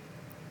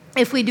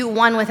do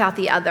one without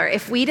the other.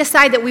 If we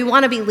decide that we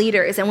want to be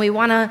leaders and we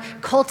want to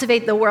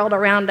cultivate the world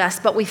around us,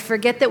 but we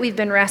forget that we've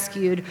been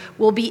rescued,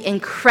 we'll be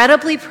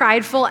incredibly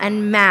prideful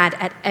and mad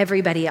at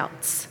everybody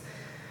else.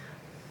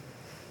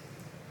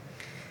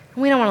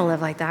 We don't want to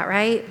live like that,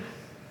 right?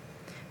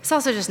 It's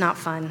also just not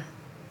fun.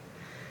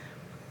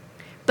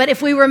 But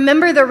if we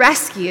remember the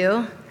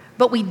rescue,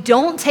 but we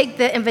don't take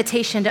the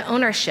invitation to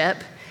ownership,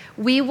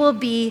 we will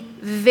be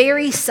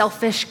very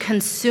selfish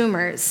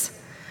consumers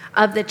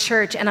of the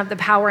church and of the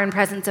power and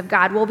presence of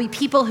God. We'll be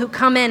people who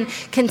come in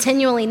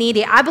continually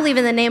needy. I believe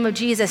in the name of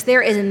Jesus,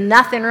 there is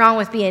nothing wrong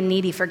with being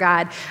needy for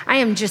God. I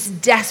am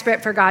just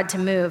desperate for God to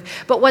move.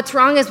 But what's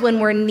wrong is when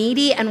we're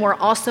needy and we're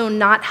also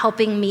not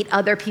helping meet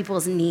other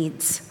people's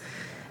needs.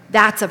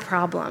 That's a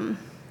problem.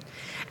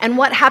 And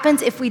what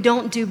happens if we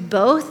don't do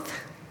both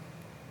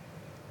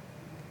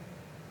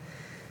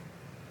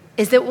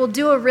is that we'll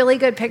do a really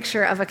good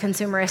picture of a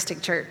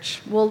consumeristic church.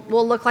 We'll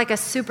look like a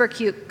super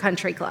cute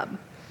country club.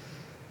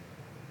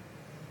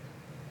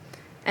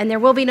 And there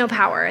will be no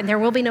power, and there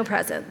will be no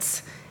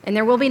presence, and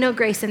there will be no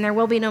grace, and there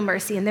will be no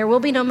mercy, and there will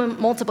be no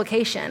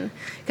multiplication,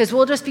 because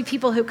we'll just be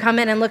people who come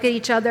in and look at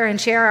each other and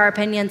share our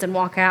opinions and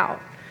walk out.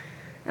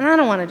 And I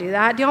don't want to do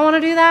that. Do y'all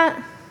want to do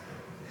that?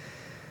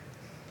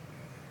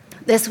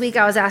 This week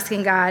I was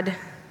asking God,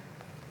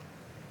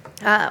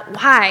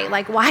 Why?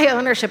 Like, why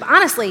ownership?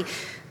 Honestly,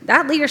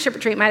 that leadership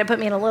retreat might have put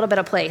me in a little bit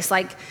of place.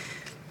 Like,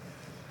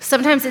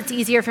 sometimes it's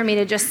easier for me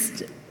to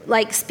just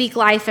like speak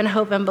life and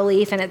hope and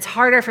belief, and it's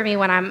harder for me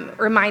when I'm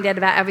reminded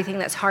about everything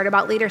that's hard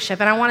about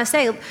leadership. And I want to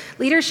say,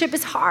 leadership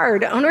is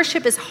hard.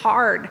 Ownership is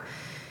hard.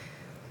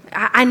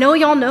 I know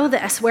y'all know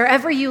this.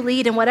 Wherever you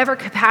lead, in whatever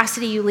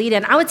capacity you lead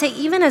in, I would say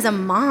even as a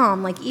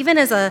mom, like even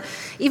as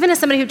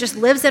somebody who just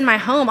lives in my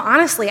home,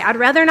 honestly, I'd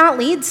rather not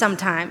lead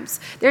sometimes.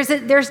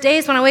 There's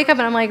days when I wake up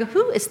and I'm like,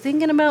 who is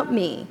thinking about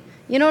me?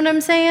 You know what I'm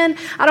saying?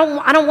 I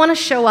don't want to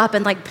show up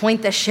and like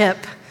point the ship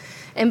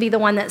and be the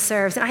one that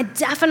serves. And I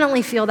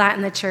definitely feel that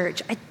in the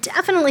church.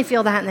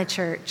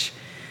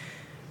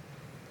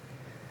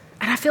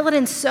 And I feel it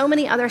in so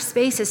many other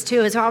spaces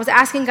too. And so I was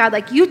asking God,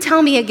 like, you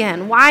tell me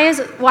again, why is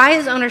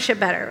ownership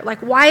better? Like,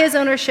 why is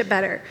ownership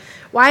better?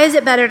 Why is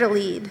it better to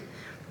lead?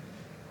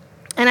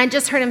 And I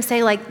just heard him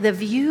say, like, the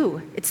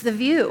view. It's the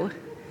view.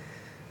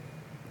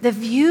 The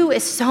view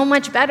is so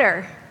much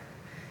better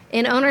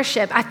in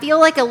ownership. I feel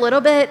like a little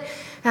bit,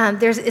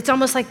 it's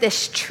almost like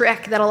this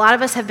trick that a lot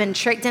of us have been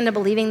tricked into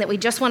believing that we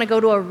just want to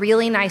go to a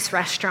really nice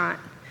restaurant.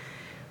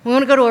 We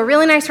want to go to a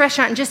really nice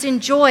restaurant and just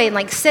enjoy and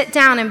like sit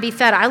down and be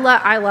fed. I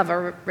love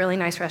a really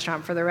nice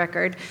restaurant, for the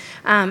record.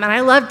 And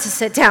I love to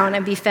sit down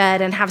and be fed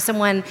and have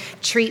someone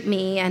treat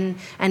me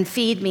and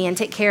feed me and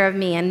take care of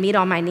me and meet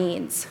all my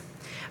needs.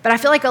 But I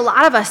feel like a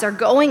lot of us are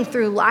going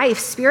through life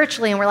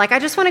spiritually and we're like, I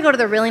just want to go to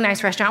the really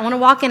nice restaurant. I want to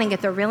walk in and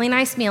get the really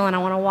nice meal and I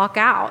want to walk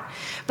out.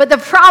 But the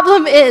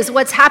problem is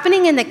what's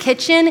happening in the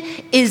kitchen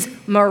is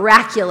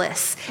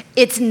miraculous.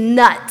 It's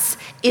nuts.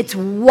 It's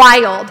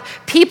wild.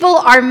 People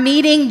are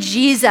meeting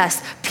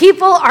Jesus.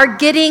 People are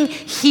getting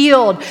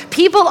healed.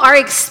 People are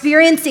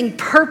experiencing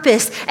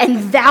purpose and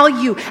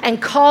value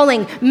and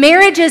calling.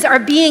 Marriages are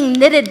being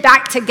knitted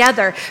back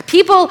together.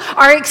 People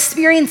are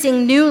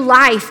experiencing new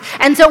life.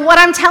 And so what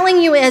I'm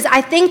telling you is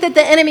I think that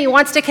the enemy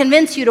wants to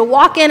convince you to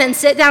walk in and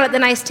sit down at the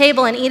nice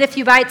table and eat a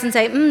few bites and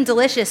say,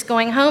 delicious,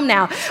 going home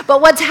now. But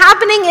what's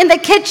happening in the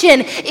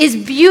kitchen is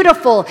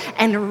beautiful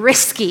and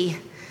risky.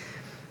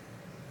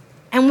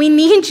 And we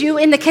need you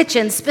in the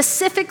kitchen,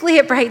 specifically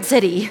at Bright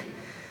City.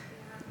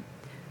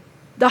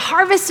 The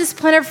harvest is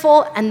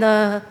plentiful and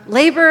the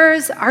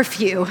laborers are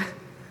few,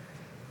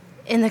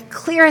 in the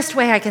clearest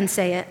way I can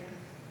say it.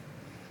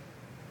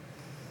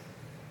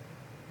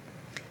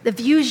 The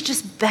view is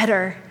just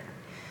better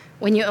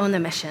when you own the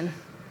mission.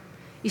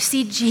 You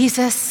see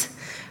Jesus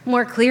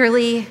more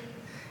clearly.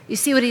 You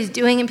see what he's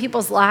doing in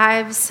people's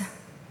lives.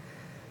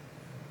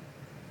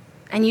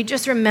 And you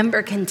just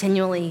remember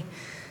continually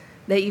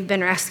that you've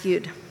been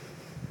rescued.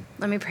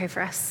 Let me pray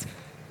for us.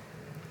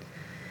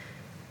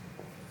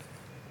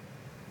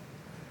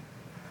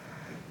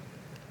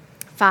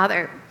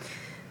 Father,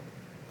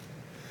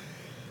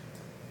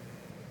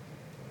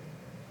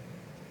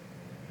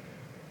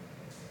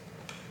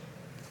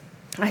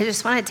 I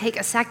just want to take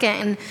a second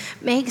and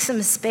make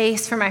some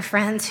space for my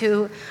friends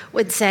who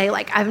would say,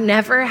 like, I've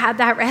never had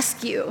that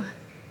rescue.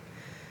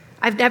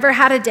 I've never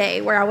had a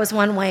day where I was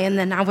one way and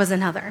then I was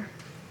another.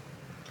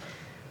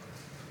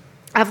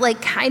 I've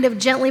like kind of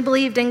gently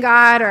believed in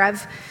God, or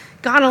I've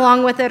gone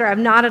along with it, or I've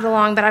nodded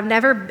along, but I've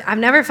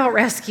never felt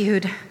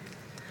rescued.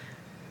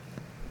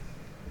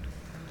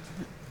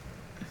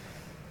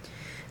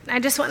 I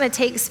just want to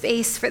take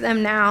space for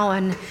them now,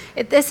 and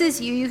if this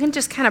is you, you can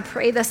just kind of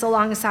pray this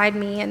alongside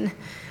me.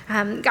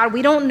 And God,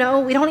 we don't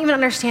even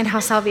understand how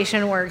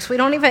salvation works.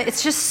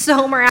 It's just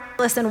so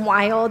miraculous and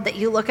wild that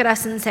you look at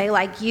us and say,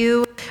 like,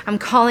 I'm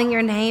calling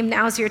your name,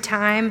 now's your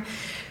time.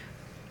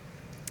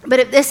 But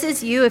if this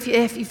is you,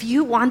 if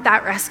you want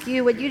that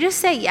rescue, would you just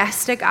say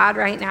yes to God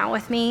right now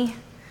with me?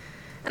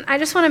 And I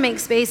just want to make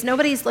space.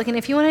 Nobody's looking.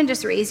 If you want to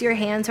just raise your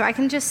hand so I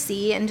can just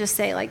see and just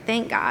say, like,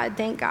 thank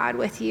God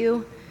with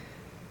you.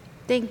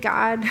 Thank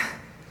God.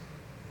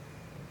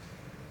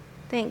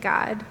 Thank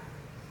God.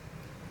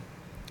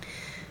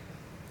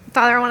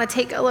 Father, I want to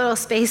take a little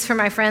space for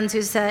my friends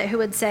who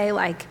would say,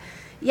 like,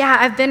 yeah,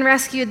 I've been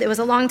rescued. It was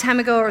a long time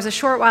ago, or it was a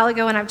short while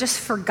ago, and I've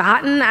just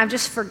forgotten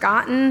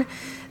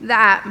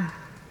that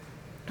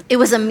it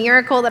was a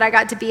miracle that I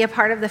got to be a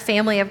part of the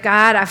family of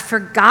God. I've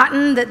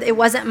forgotten that it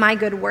wasn't my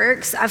good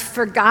works. I've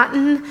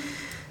forgotten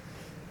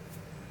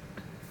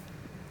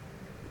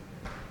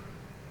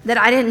that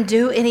I didn't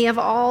do any of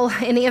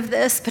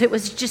this, but it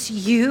was just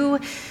you,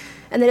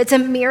 and that it's a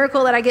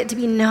miracle that I get to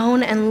be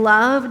known and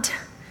loved.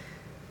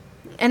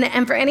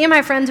 And for any of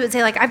my friends who would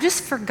say, like, I've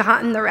just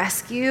forgotten the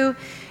rescue,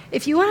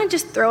 if you want to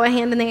just throw a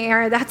hand in the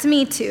air, that's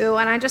me too.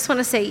 And I just want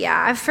to say,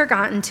 yeah, I've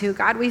forgotten too.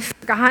 God, we've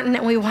forgotten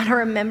and we want to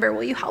remember.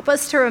 Will you help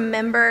us to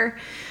remember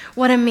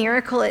what a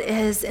miracle it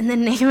is in the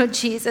name of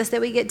Jesus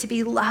that we get to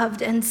be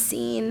loved and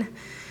seen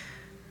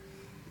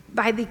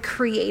by the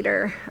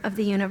creator of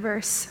the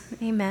universe.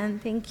 Amen.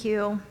 Thank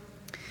you.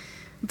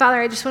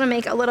 Father, I just want to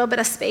make a little bit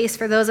of space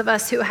for those of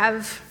us who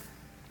have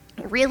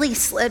really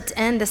slipped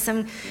into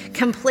some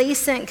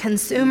complacent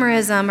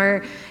consumerism,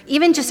 or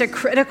even just a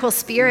critical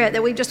spirit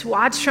that we just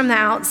watched from the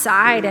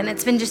outside, and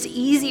it's been just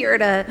easier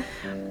to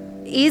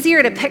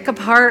easier to pick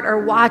apart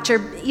or watch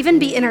or even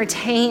be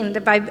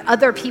entertained by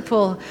other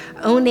people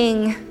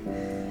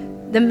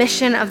owning the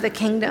mission of the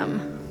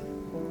kingdom.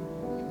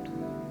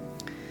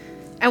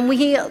 And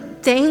we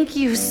thank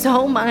you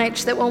so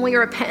much that when we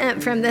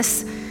repent from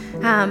this,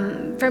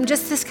 from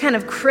just this kind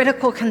of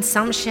critical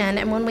consumption,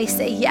 and when we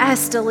say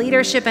yes to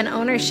leadership and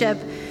ownership,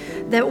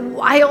 that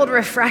wild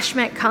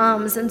refreshment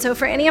comes. And so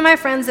for any of my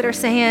friends that are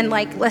saying,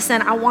 like,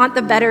 listen, I want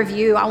the better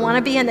view, I want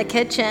to be in the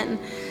kitchen,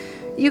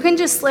 you can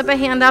just slip a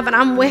hand up, and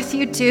I'm with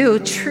you too,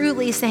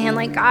 truly saying,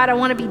 like, God, I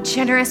want to be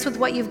generous with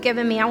what you've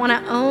given me. I want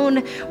to own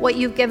what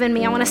you've given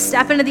me. I want to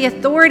step into the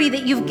authority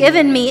that you've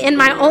given me in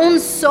my own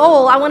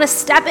soul. I want to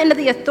step into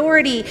the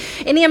authority.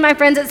 Any of my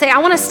friends that say, I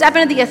want to step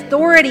into the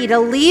authority to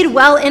lead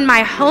well in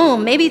my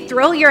home, maybe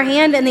throw your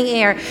hand in the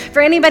air.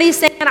 For anybody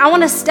saying, I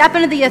want to step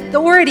into the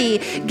authority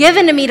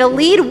given to me to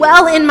lead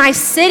well in my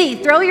city,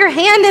 throw your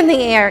hand in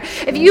the air.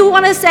 If you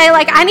want to say,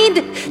 like, I need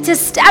to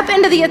step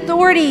into the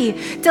authority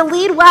to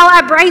lead well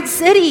at Bright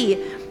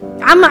City,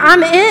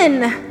 I'm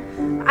in.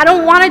 I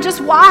don't want to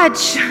just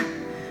watch.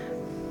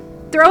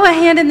 Throw a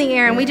hand in the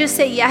air and we just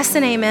say yes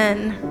and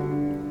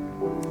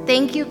amen.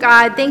 Thank you,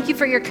 God. Thank you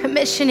for your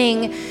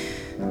commissioning.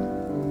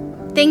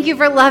 Thank you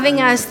for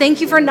loving us. Thank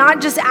you for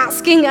not just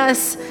asking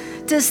us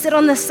to sit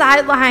on the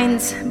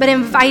sidelines, but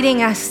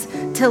inviting us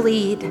to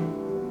lead.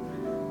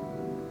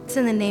 It's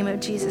in the name of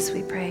Jesus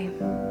we pray.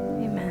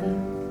 Amen.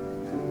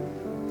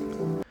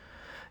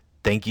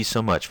 Thank you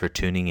so much for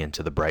tuning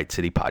into the Bright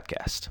City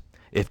Podcast.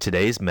 If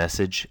today's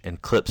message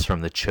and clips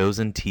from the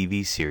Chosen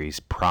TV series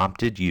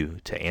prompted you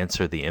to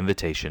answer the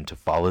invitation to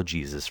follow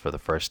Jesus for the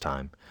first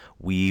time,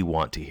 we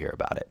want to hear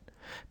about it.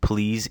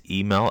 Please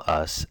email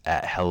us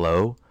at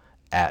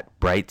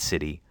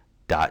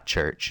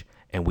hello@brightcity.church,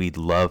 and we'd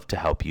love to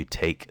help you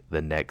take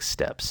the next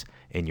steps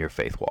in your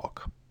faith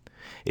walk.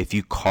 If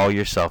you call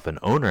yourself an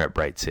owner at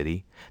Bright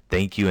City,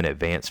 thank you in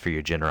advance for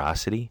your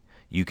generosity.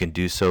 You can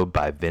do so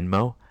by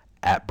Venmo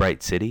at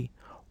Bright City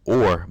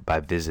or by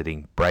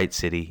visiting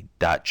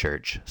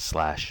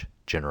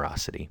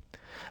brightcity.church/generosity.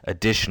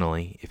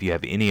 Additionally, if you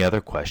have any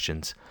other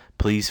questions,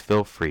 please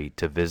feel free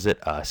to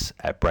visit us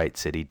at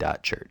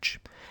brightcity.church.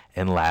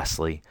 And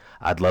lastly,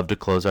 I'd love to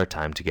close our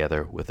time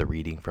together with a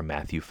reading from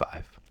Matthew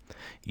 5.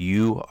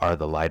 You are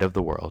the light of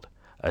the world,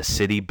 a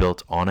city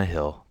built on a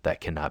hill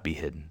that cannot be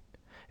hidden.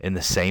 In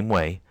the same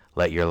way,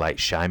 let your light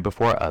shine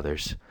before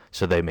others,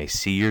 so they may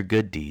see your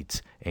good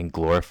deeds and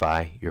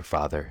glorify your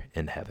Father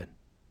in heaven.